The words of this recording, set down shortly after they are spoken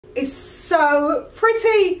is so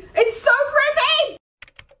pretty. It's so pretty.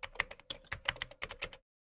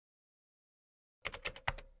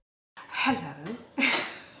 Hello.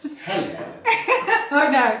 Hello. I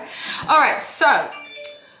know. All right, so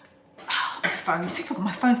my phone.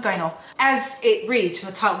 My phone's going off. As it reads from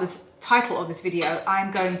the title of this video,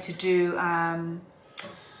 I'm going to do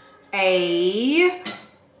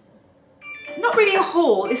not really a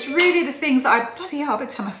haul. It's really the things that I bloody hell. I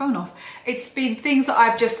better turn my phone off. It's been things that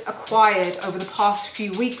I've just acquired over the past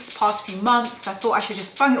few weeks, past few months. I thought I should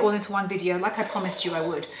just bung it all into one video, like I promised you I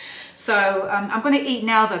would. So I'm going to eat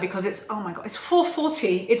now though, because it's, oh my god, it's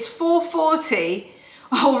 4:40. It's 4:40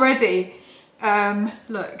 already.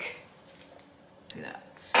 Look, see that?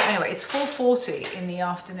 Anyway, it's 4:40 in the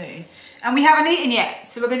afternoon and we haven't eaten yet,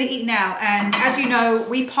 so we're going to eat now. And as you know,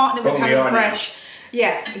 we partner with HelloFresh.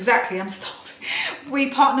 Yeah, exactly. I'm starving.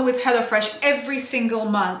 We partner with HelloFresh every single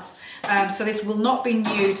month. So this will not be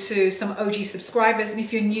new to some OG subscribers. And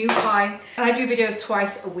if you're new, hi. And I do videos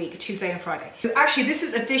twice a week, Tuesday and Friday. Actually, this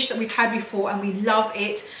is a dish that we've had before and we love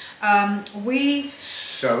it.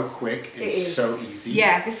 So quick, it's so easy.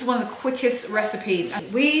 Yeah, this is one of the quickest recipes.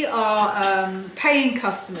 We are paying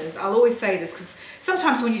customers. I'll always say this because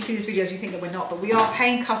sometimes when you see these videos you think that we're not, but we are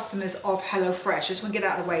paying customers of HelloFresh. I just want to get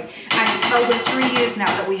that out of the way. And it's over 3 years now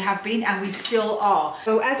that we have been, and we still are.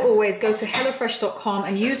 So as always, go to hellofresh.com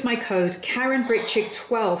and use my code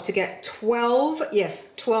KarenBritChick12 to get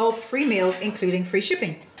 12 free meals, including free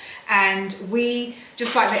shipping. And we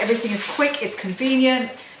just like that everything is quick, it's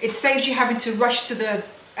convenient. It saves you having to rush to the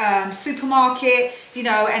supermarket, you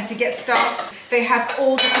know, and to get stuff. They have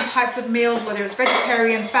all different types of meals, whether it's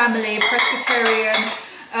vegetarian, family, pescatarian,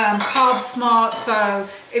 carb smart. So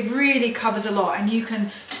it really covers a lot, and you can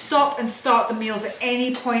stop and start the meals at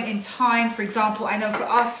any point in time. For example, I know for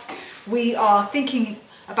us, we are thinking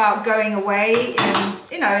about going away in,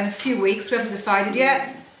 you know, in a few weeks. We haven't decided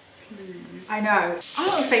yet. I know. I'm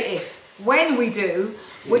not gonna say if. When we do,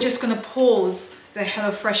 we're just gonna pause the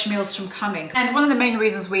HelloFresh meals from coming. And one of the main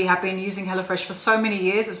reasons we have been using HelloFresh for so many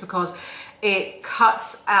years is because it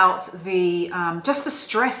cuts out the just the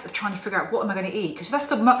stress of trying to figure out what am I going to eat. Because that's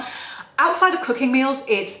the outside of cooking meals,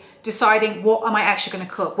 it's deciding what am I actually going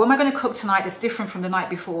to cook. What am I going to cook tonight that's different from the night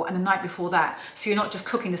before and the night before that. So you're not just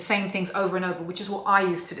cooking the same things over and over, which is what I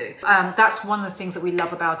used to do. That's one of the things that we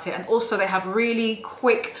love about it. And also they have really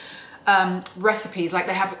quick recipes. Like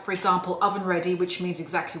they have, for example, oven ready, which means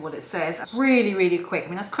exactly what it says. Really, really quick. I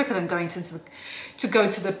mean, that's quicker than going to go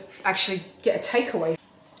to the actually get a takeaway.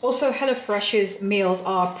 Also, HelloFresh's meals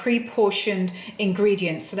are pre-portioned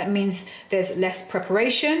ingredients. So that means there's less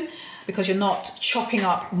preparation because you're not chopping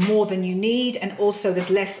up more than you need. And also there's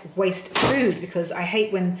less waste food, because I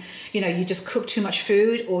hate when, you know, you just cook too much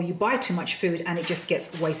food or you buy too much food and it just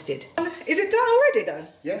gets wasted. Is it done already though?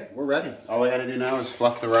 Yeah, we're ready. All I gotta do now is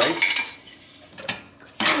fluff the rice.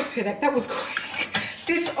 That was quick.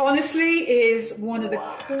 This honestly is one of the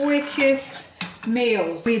quickest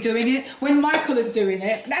meals. We're doing it when Michael is doing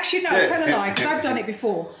it. Actually, no, tell a lie, because I've done it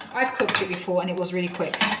before. I've cooked it before and it was really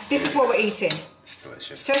quick. This is what we're eating. It's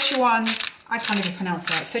delicious. Szechuan, I can't even pronounce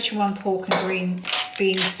that. Szechuan pork and green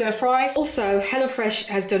bean stir fry. Also, HelloFresh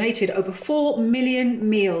has donated over 4 million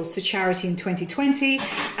meals to charity in 2020,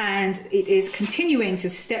 and it is continuing to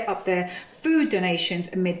step up their food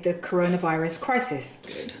donations amid the coronavirus crisis.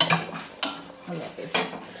 Good. I love this.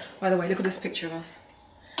 By the way, look at this picture of us.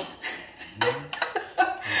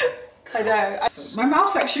 I know. My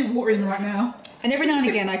mouth's actually watering right now. And every now and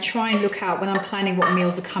again, I try and look out when I'm planning what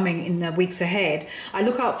meals are coming in the weeks ahead. I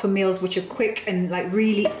look out for meals which are quick and like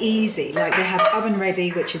really easy. Like they have oven ready,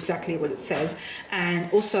 which is exactly what it says.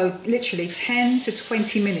 And also literally 10 to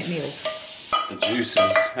 20 minute meals. The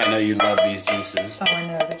juices. I know you love these juices. Oh, I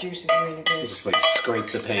know. The juice is really good. Just like scrape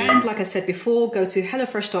the pan. And like I said before, go to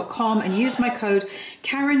hellofresh.com and use my code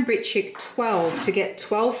KarenBritChick12 to get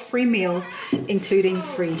 12 free meals, including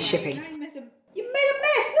free shipping. You made a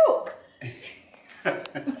mess, look!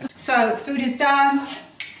 So, food is done.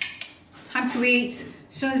 Time to eat.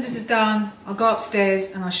 As soon as this is done, I'll go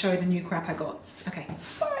upstairs and I'll show you the new crap I got. Okay,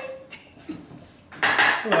 bye.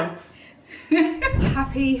 Hello.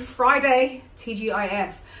 Happy Friday,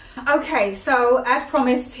 TGIF. Okay, so as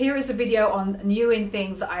promised, here is a video on new in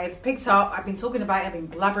things that I've picked up. I've been talking about it, I've been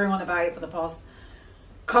blabbering on about it for the past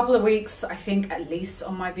couple of weeks, I think, at least,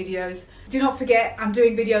 on my videos. Do not forget, I'm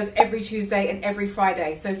doing videos every Tuesday and every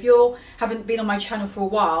Friday. So if you haven't been on my channel for a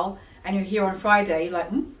while and you're here on Friday, you're like,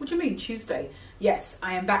 what do you mean Tuesday? Yes,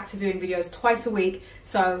 I am back to doing videos twice a week.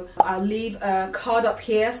 So I'll leave a card up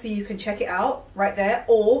here so you can check it out right there,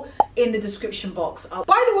 or in the description box.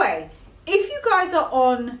 By the way, if you guys are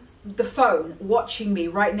on the phone watching me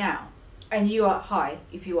right now, and you are, hi,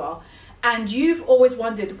 if you are, and you've always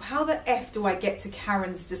wondered, how the F do I get to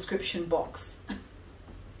Karen's description box?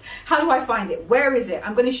 How do I find it? Where is it?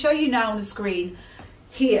 I'm going to show you now on the screen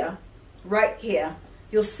here, right here.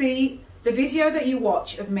 You'll see the video that you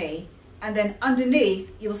watch of me, and then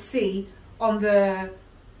underneath you'll see on the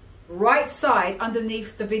right side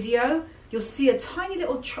underneath the video, you'll see a tiny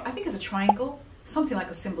little, I think it's a triangle, something like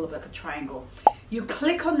a symbol of like a triangle. You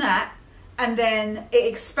click on that, and then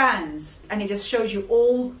it expands, and it just shows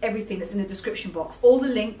you everything that's in the description box, all the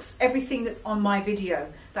links, everything that's on my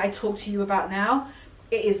video that I talk to you about now,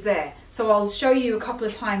 it is there. So I'll show you a couple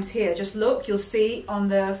of times here. Just look, you'll see on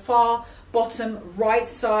the far bottom right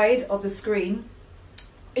side of the screen,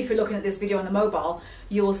 if you're looking at this video on the mobile,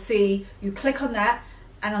 you'll see, you click on that,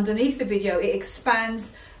 and underneath the video it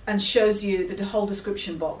expands and shows you the whole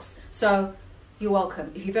description box. So you're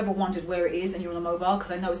welcome. If you've ever wondered where it is and you're on a mobile,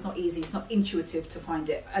 because I know it's not easy, it's not intuitive to find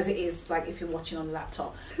it as it is like if you're watching on a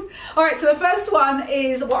laptop. All right, so the first one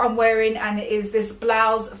is what I'm wearing, and it is this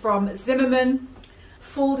blouse from Zimmermann.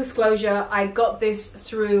 Full disclosure, I got this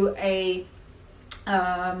through a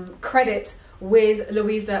credit with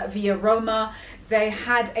Louisa via Roma. They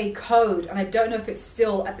had a code, and I don't know if it's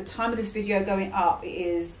still, at the time of this video going up, it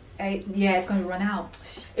is yeah, it's going to run out.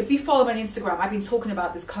 If you follow me on Instagram, I've been talking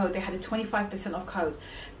about this code. They had a 25% off code.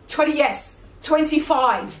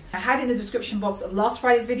 25. I had it in the description box of last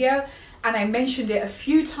Friday's video, and I mentioned it a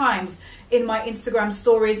few times in my Instagram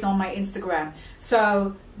stories and on my Instagram.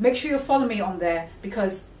 So make sure you follow me on there,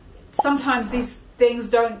 because sometimes these things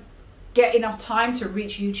don't get enough time to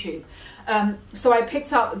reach YouTube. So I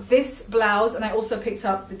picked up this blouse, and I also picked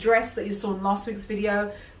up the dress that you saw in last week's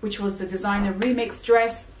video, which was the designer remix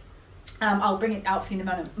dress. I'll bring it out for you in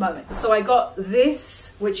a moment. So I got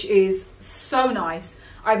this, which is so nice.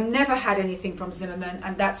 I've never had anything from Zimmermann,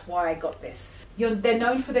 and that's why I got this. They're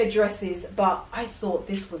known for their dresses, but I thought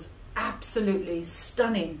this was absolutely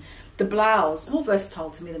stunning. The blouse, more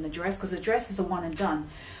versatile to me than the dress, because the dress is a one and done.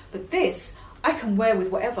 But this, I can wear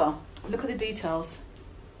with whatever. Look at the details.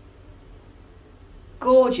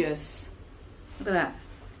 Gorgeous. Look at that.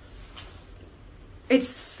 It's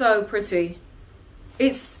so pretty.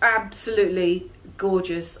 It's absolutely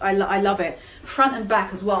gorgeous. I love it. Front and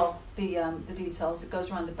back as well. The details. It goes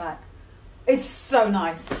around the back. It's so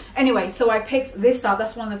nice. Anyway, so I picked this up.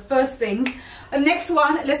 That's one of the first things. And next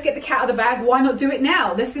one, let's get the cat out of the bag. Why not do it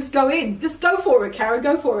now? Let's just go in. Just go for it, Karen.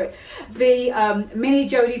 Go for it. The mini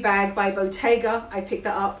Jodie bag by Bottega. I picked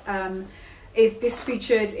that up. This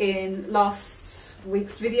featured in last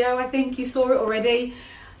week's video. I think you saw it already.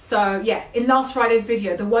 So yeah, in last Friday's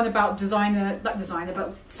video, the one about not designer,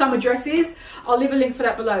 but summer dresses. I'll leave a link for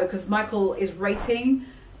that below, because Michael is rating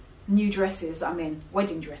new dresses that I'm in,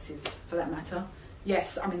 wedding dresses for that matter.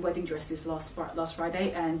 Yes, I'm in wedding dresses last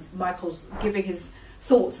Friday, and Michael's giving his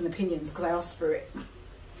thoughts and opinions because I asked for it.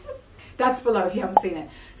 That's below if you haven't seen it.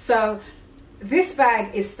 So this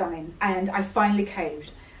bag is stunning, and I finally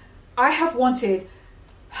caved. I have wanted,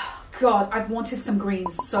 God, I've wanted some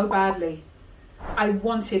greens so badly. I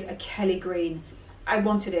wanted a Kelly green. I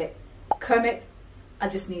wanted it. Kermit, I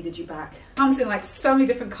just needed you back. Comes in like so many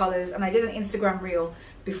different colors, and I did an Instagram reel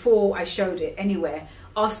before I showed it anywhere,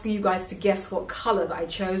 asking you guys to guess what color that I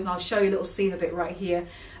chose, and I'll show you a little scene of it right here,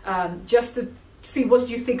 just to see what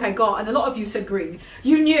you think I got. And a lot of you said green.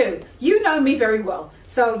 You knew. You know me very well.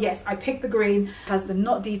 So yes, I picked the green. Has the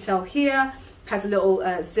knot detail here, has a little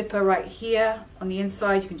zipper right here on the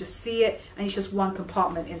inside. You can just see it, and it's just one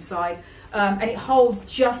compartment inside, and it holds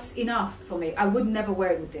just enough for me. I would never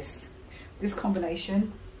wear it with this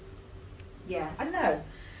combination. Yeah, I don't know,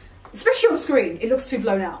 especially on screen it looks too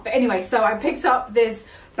blown out. But anyway, so I picked up this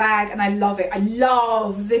bag, and I love it. I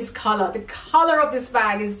love this color. The color of this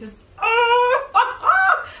bag is just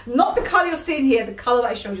not the color you're seeing here, the color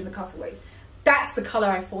that I showed you in the cutaways. That's the color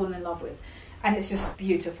I've fallen in love with, and it's just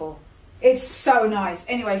beautiful. It's so nice.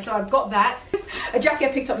 Anyway, so I've got that. A jacket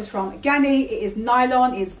I picked up is from Ganni. It is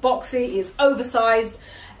nylon, it's boxy, it is oversized.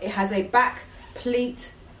 It has a back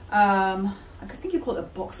pleat. I think you call it a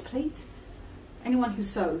box pleat. Anyone who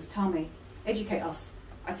sews, tell me. Educate us.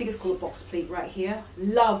 I think it's called a box pleat right here.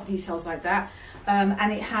 Love details like that.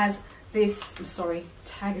 And it has this, I'm sorry, the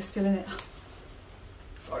tag is still in it.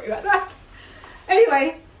 Sorry about that.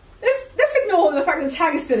 Anyway, let's ignore the fact that the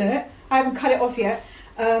tag is still in it. I haven't cut it off yet.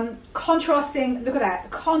 Contrasting, look at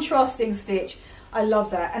that, contrasting stitch. I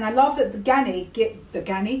love that. And I love that the Ganni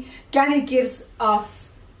gives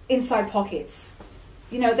us inside pockets.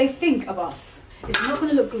 You know, they think of us. It's not going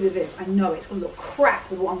to look good with this. I know it's going to look crap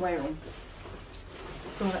with what I'm wearing.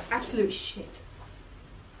 It's going to look absolute shit.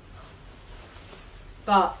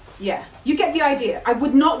 But Yeah, you get the idea. I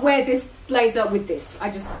would not wear this blazer with this.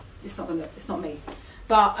 It's not me.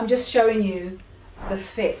 But I'm just showing you the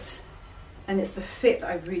fit. And it's the fit that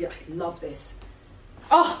I love this.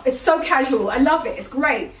 Oh, it's so casual. I love it. It's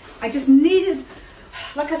great. I just needed,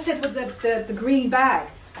 like I said, with the green bag.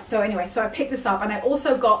 So anyway, so I picked this up, and I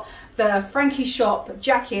also got the Frankie Shop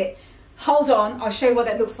jacket. Hold on, I'll show you what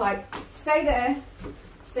that looks like. Stay there.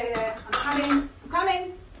 Stay there. I'm coming. I'm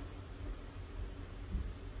coming.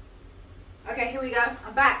 Okay, here we go.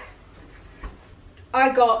 I'm back.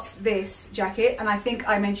 I got this jacket, and I think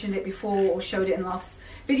I mentioned it before or showed it in the last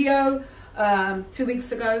video. 2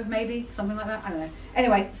 weeks ago, maybe, something like that. I don't know.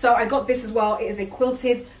 Anyway, so I got this as well. It is a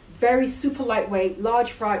quilted, very super lightweight,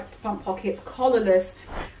 large front pockets, collarless,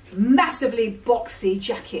 massively boxy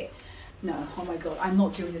jacket. No, oh my god, I'm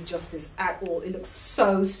not doing this justice at all. It looks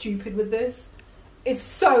so stupid with this. It's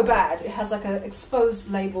so bad. It has like an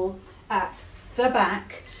exposed label at the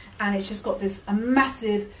back, and it's just got this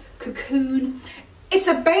massive cocoon. It's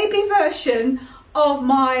a baby version of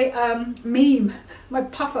my meme, my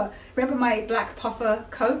puffer. Remember my black puffer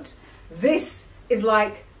coat? This is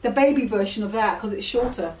like the baby version of that because it's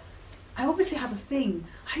shorter. I obviously have a thing.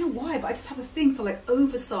 I don't know why, but I just have a thing for like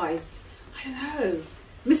oversized. I don't know.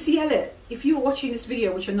 Missy Elliott, if you were watching this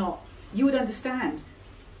video, which you're not, you would understand.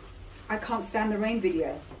 I Can't Stand the Rain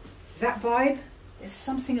video. That vibe, there's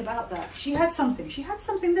something about that. She had something. She had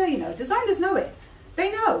something there, you know. Designers know it.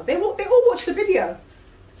 They know. They all watch the video.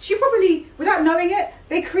 She probably, without knowing it,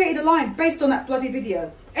 they created a line based on that bloody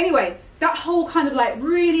video. Anyway, that whole kind of like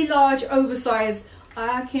really large, oversized,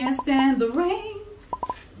 I can't stand the rain.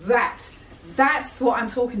 That's what I'm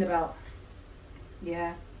talking about.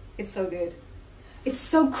 Yeah, it's so good. It's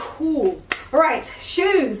so cool. All right,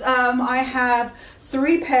 shoes. I have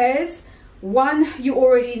 3 pairs. One you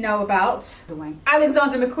already know about.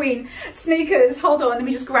 Alexander McQueen sneakers. Hold on, let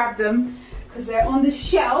me just grab them because they're on the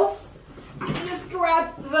shelf. So just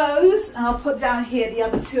grab those, and I'll put down here the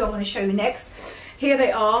other 2 I want to show you next. Here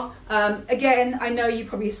they are. Again, I know you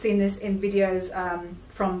probably have seen this in videos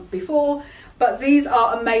from before, but these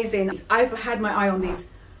are amazing. I've had my eye on these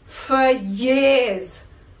for years,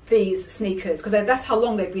 these sneakers, because that's how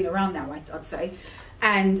long they've been around now, I'd say.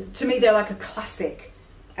 And to me, they're like a classic.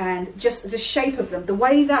 And just the shape of them, the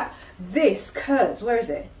way that this curves, where is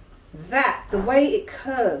it? The way it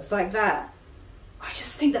curves like that. I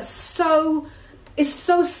just think that's it's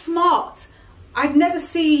so smart. I'd never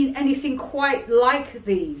seen anything quite like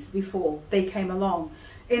these before they came along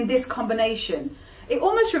in this combination. It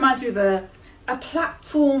almost reminds me of a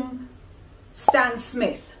platform Stan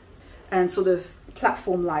Smith, and sort of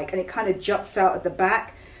platform-like, and it kind of juts out at the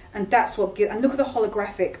back, and that's what gives, and look at the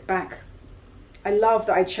holographic back. I love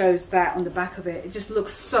that I chose that on the back of it. It just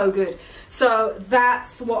looks so good. So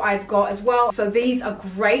that's what I've got as well. So these are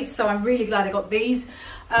great. So I'm really glad I got these.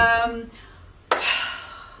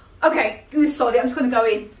 Okay, give me solid. I'm just going to go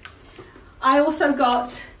in. I also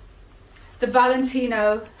got the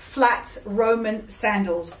Valentino flat Roman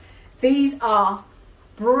sandals. These are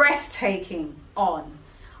breathtaking on.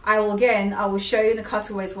 I will show you in the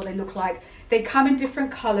cutaways what they look like. They come in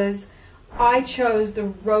different colors. I chose the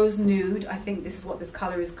rose nude. I think this is what this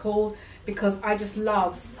color is called, because I just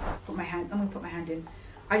love, I'm gonna put my hand in.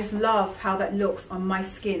 I just love how that looks on my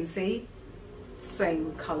skin. See,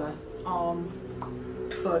 same color, arm,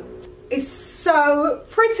 foot. It's so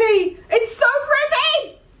pretty. It's so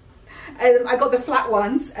pretty. And I got the flat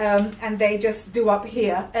ones, and they just do up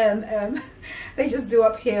here. They just do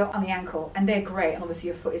up here on the ankle, and they're great. And obviously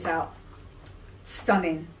your foot is out.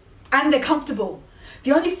 Stunning, and they're comfortable.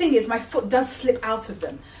 The only thing is my foot does slip out of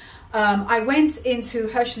them. I went into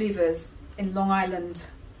Hirschliefer's in Long Island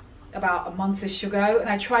about a month-ish ago, and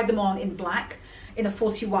I tried them on in black in a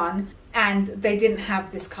 41, and they didn't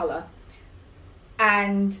have this color.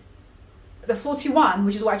 And the 41,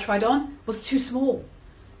 which is what I tried on, was too small.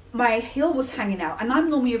 My heel was hanging out, and I'm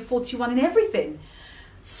normally a 41 in everything.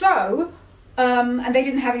 So, and they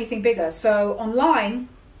didn't have anything bigger. So online,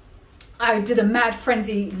 I did a mad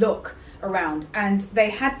frenzy look around, and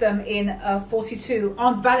they had them in a 42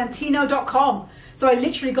 on Valentino.com. So I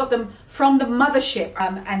literally got them from the mothership,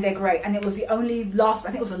 and they're great. And it was the only last, I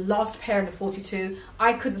think it was the last pair in the 42.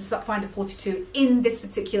 I couldn't find a 42 in this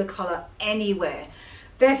particular color anywhere.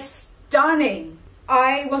 They're stunning.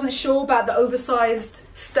 I wasn't sure about the oversized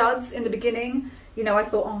studs in the beginning. You know, I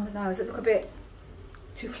thought, oh no, does it look a bit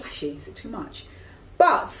too flashy? Is it too much?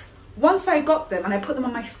 But once I got them and I put them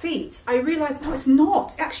on my feet, I realized, no, it's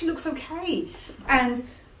not. It actually looks okay. And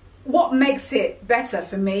what makes it better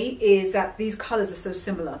for me is that these colors are so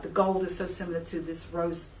similar. The gold is so similar to this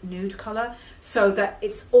rose nude color, so that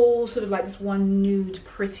it's all sort of like this one nude,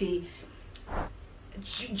 pretty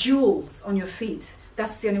jewels on your feet.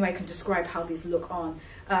 That's the only way I can describe how these look on.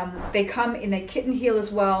 They come in a kitten heel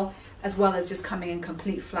as well as just coming in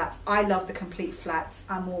complete flats. I love the complete flats.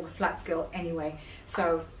 I'm more of a flats girl anyway.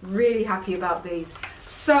 So really happy about these.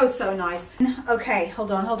 So nice. Okay,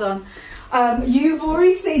 hold on. You've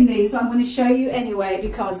already seen these, so I'm going to show you anyway,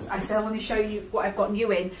 because I said I want to show you what I've got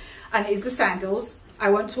new in, and it is the sandals. I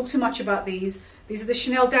won't talk too much about these. These are the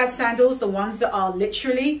Chanel Dad sandals, the ones that are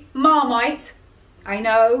literally Marmite. I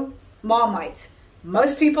know, Marmite.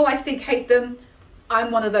 Most people, I think, hate them.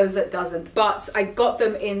 I'm one of those that doesn't. But I got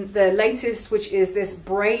them in the latest, which is this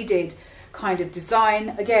braided kind of design.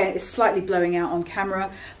 Again, it's slightly blowing out on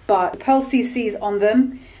camera, but Pearl CC's on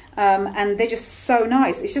them. And they're just so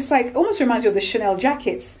nice. It's just like, almost reminds you of the Chanel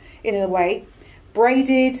jackets in a way.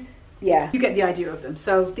 Braided, yeah, you get the idea of them.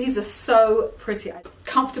 So these are so pretty.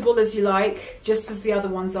 Comfortable as you like, just as the other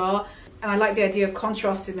ones are. And I like the idea of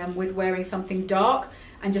contrasting them with wearing something dark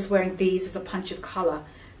and just wearing these as a punch of color.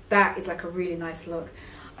 That is like a really nice look.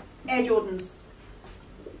 Air Jordans.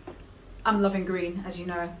 I'm loving green, as you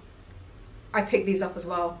know. I picked these up as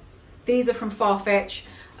well. These are from Farfetch.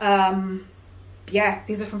 Yeah,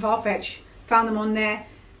 these are from Farfetch. Found them on there,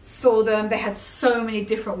 saw them. They had so many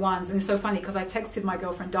different ones, and it's so funny because I texted my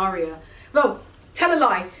girlfriend Daria. Well, tell a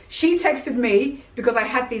lie. She texted me because I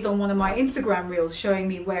had these on one of my Instagram reels showing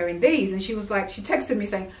me wearing these, and she was like, she texted me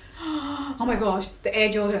saying, oh my gosh, the Air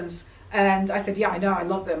Jordans. And I said, yeah, I know, I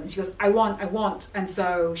love them. And she goes, I want. And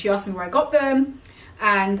so she asked me where I got them.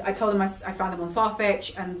 And I told them I found them on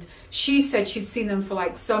Farfetch, and she said she'd seen them for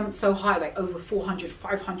like so high, like over 400,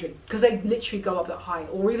 500, because they literally go up that high,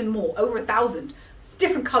 or even more, over 1,000,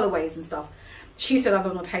 different colorways and stuff. She said I'm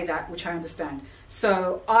gonna pay that, which I understand.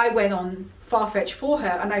 So I went on Farfetch for her,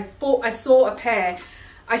 and I saw a pair,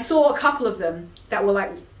 I saw a couple of them that were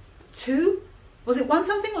like two, was it one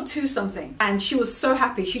something or two something? And she was so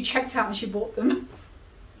happy. She checked out and she bought them.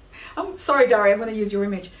 I'm sorry, Daria, I'm gonna use your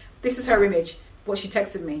image. This is her image. What she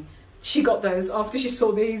texted me. She got those after she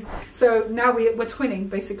saw these. So now we're twinning,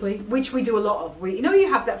 basically, which we do a lot of. You know,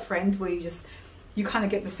 you have that friend where you kind of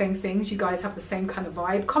get the same things. You guys have the same kind of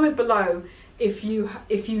vibe. Comment below if you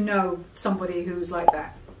know somebody who's like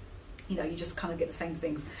that. You know, you just kind of get the same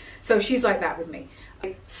things. So she's like that with me.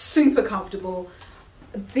 Super comfortable.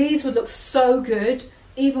 These would look so good,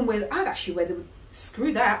 even with, I'd actually wear them,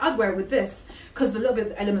 screw that, I'd wear it with this, because the little bit of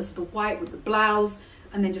the elements of the white with the blouse,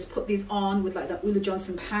 and then just put these on with like the Ulla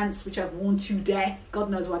Johnson pants, which I've worn to death. God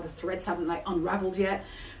knows why the threads haven't like unraveled yet.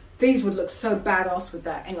 These would look so badass with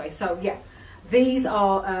that. Anyway, so yeah, these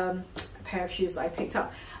are a pair of shoes that I picked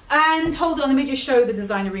up. And hold on, let me just show the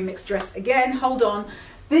designer remix dress again. Hold on.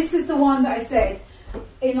 This is the one that I said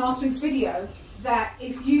in last week's video that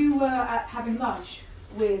if you were having lunch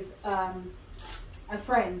with a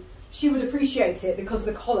friend, she would appreciate it because of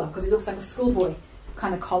the collar, because it looks like a schoolboy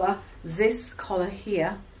kind of collar. This collar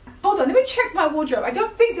here. Hold on, let me check my wardrobe. I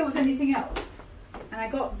don't think there was anything else. And I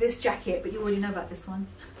got this jacket, but you already know about this one.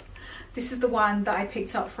 This is the one that I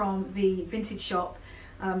picked up from the vintage shop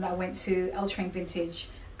that I went to, L Train Vintage,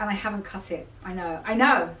 and I haven't cut it. I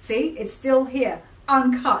know, see, it's still here,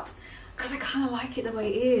 uncut, because I kind of like it the way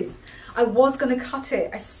it is. I was going to cut it.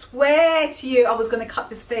 I swear to you, I was going to cut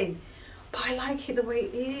this thing, but I like it the way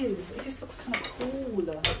it is. It just looks kind of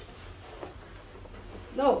cool.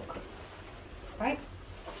 Look, right?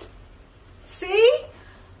 See?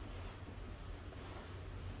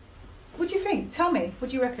 What do you think? Tell me.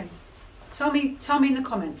 What do you reckon? Tell me in the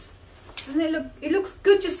comments. Doesn't it look? It looks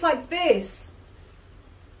good just like this.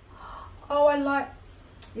 Oh, I like.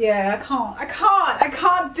 Yeah, I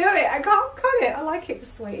can't do it. I can't cut it. I like it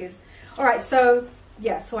this way it is. All right, so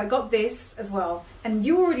yeah, so I got this as well, and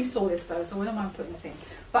you already saw this though, so I don't mind putting this in.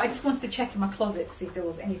 But I just wanted to check in my closet to see if there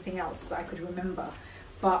was anything else that I could remember.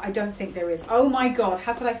 But I don't think there is. Oh my God,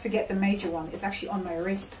 how could I forget the major one? It's actually on my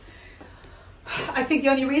wrist. I think the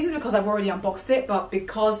only reason because I've already unboxed it, but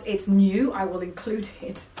because it's new, I will include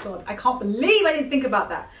it. God, I can't believe I didn't think about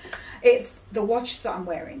that. It's the watch that I'm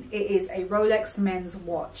wearing. It is a Rolex men's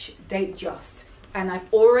watch, date just. And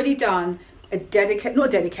I've already done a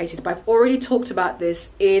not dedicated, but I've already talked about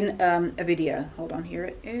this in a video. Hold on, here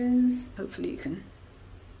it is. Hopefully you can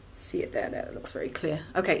see it there. That looks very clear.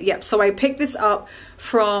 Okay, yep. So I picked this up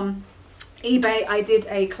from eBay. I did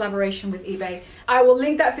a collaboration with eBay. I will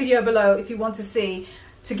link that video below if you want to see,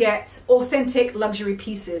 to get authentic luxury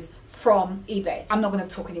pieces from eBay. I'm not going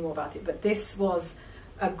to talk any more about it, but this was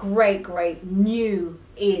a great new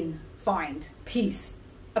in find piece.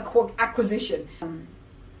 acquisition.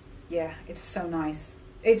 Yeah, it's so nice.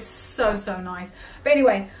 It's so nice. But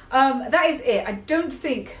anyway, that is it. I don't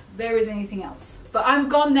think there is anything else. But I'm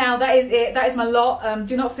gone now. That is it. That is my lot.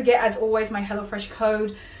 Do not forget, as always, my HelloFresh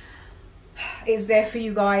code is there for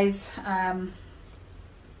you guys.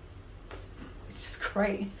 It's just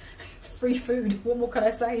great. Free food. What more can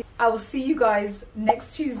I say? I will see you guys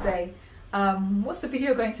next Tuesday. What's the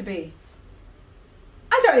video going to be?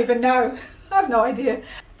 I don't even know. I have no idea.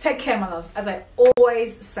 Take care, my loves, as I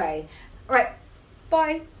always say. All right.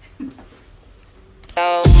 Bye.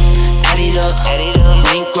 Add it up,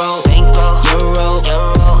 bankroll, euro,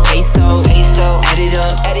 peso, add it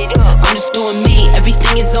up, I'm just doing me,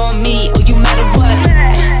 everything is on me, oh you matter what,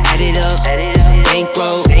 add it up,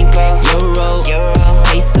 bankroll, euro,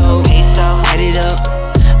 peso, add it up,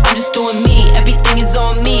 I'm just doing me, everything is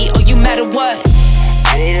on me, oh you matter what,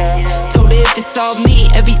 add it up, told her if it's all me,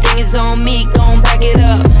 everything is on me, gon' back it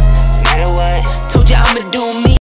up, matter what, told you I'ma do me.